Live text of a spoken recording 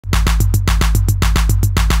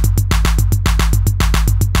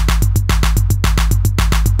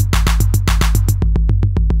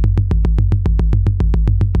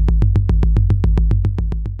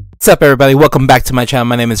up, everybody? Welcome back to my channel.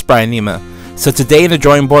 My name is Brian Nima. So today in the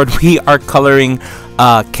drawing board we are coloring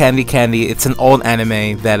Candy Candy. It's an old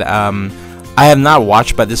anime that I have not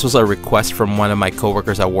watched, but this was a request from one of my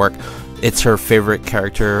coworkers at work. It's her favorite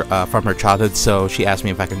character from her childhood, so she asked me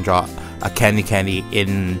if I can draw a Candy Candy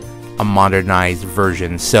in a modernized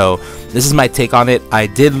version. So this is my take on it. I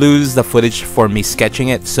did lose the footage for me sketching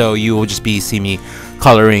it, so you will just see me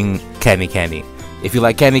coloring Candy Candy. If you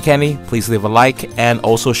like Candy Candy, please leave a like and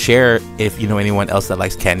also share if you know anyone else that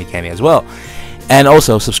likes Candy Candy as well. And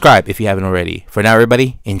also subscribe if you haven't already. For now,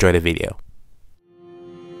 everybody, enjoy the video.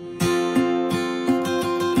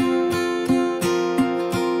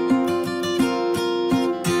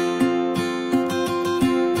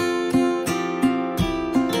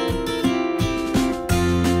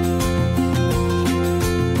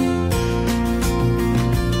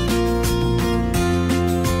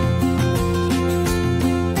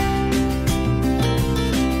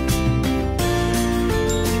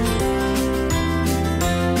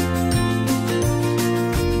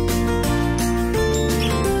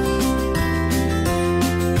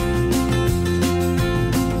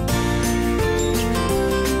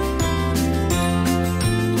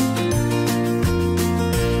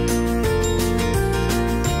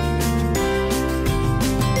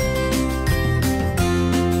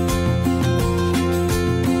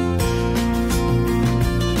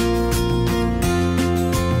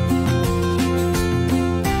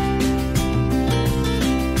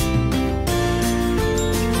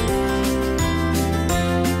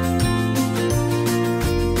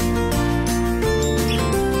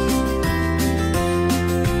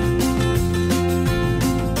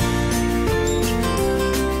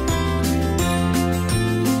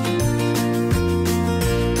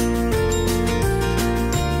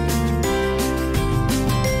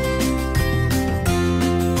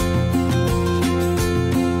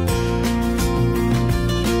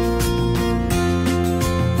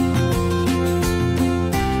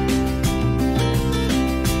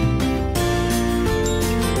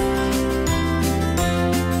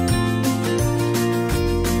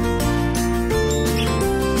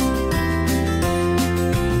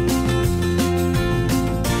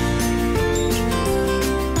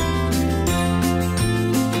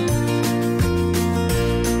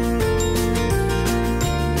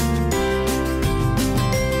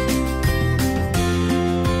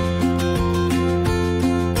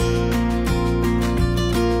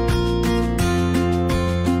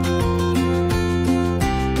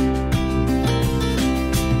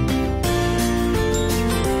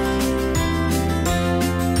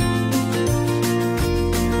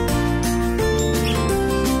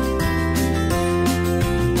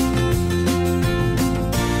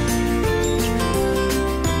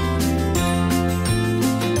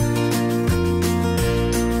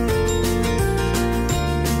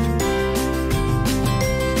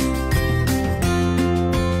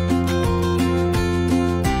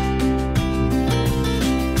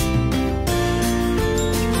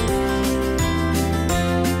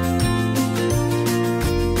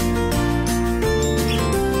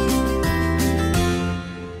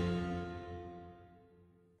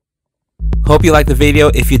 Hope you liked the video.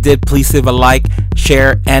 If you did, please leave a like,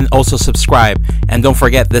 share, and also subscribe. And don't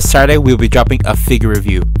forget, this Saturday we'll be dropping a figure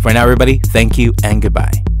review. For now, everybody, thank you and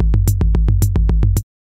goodbye.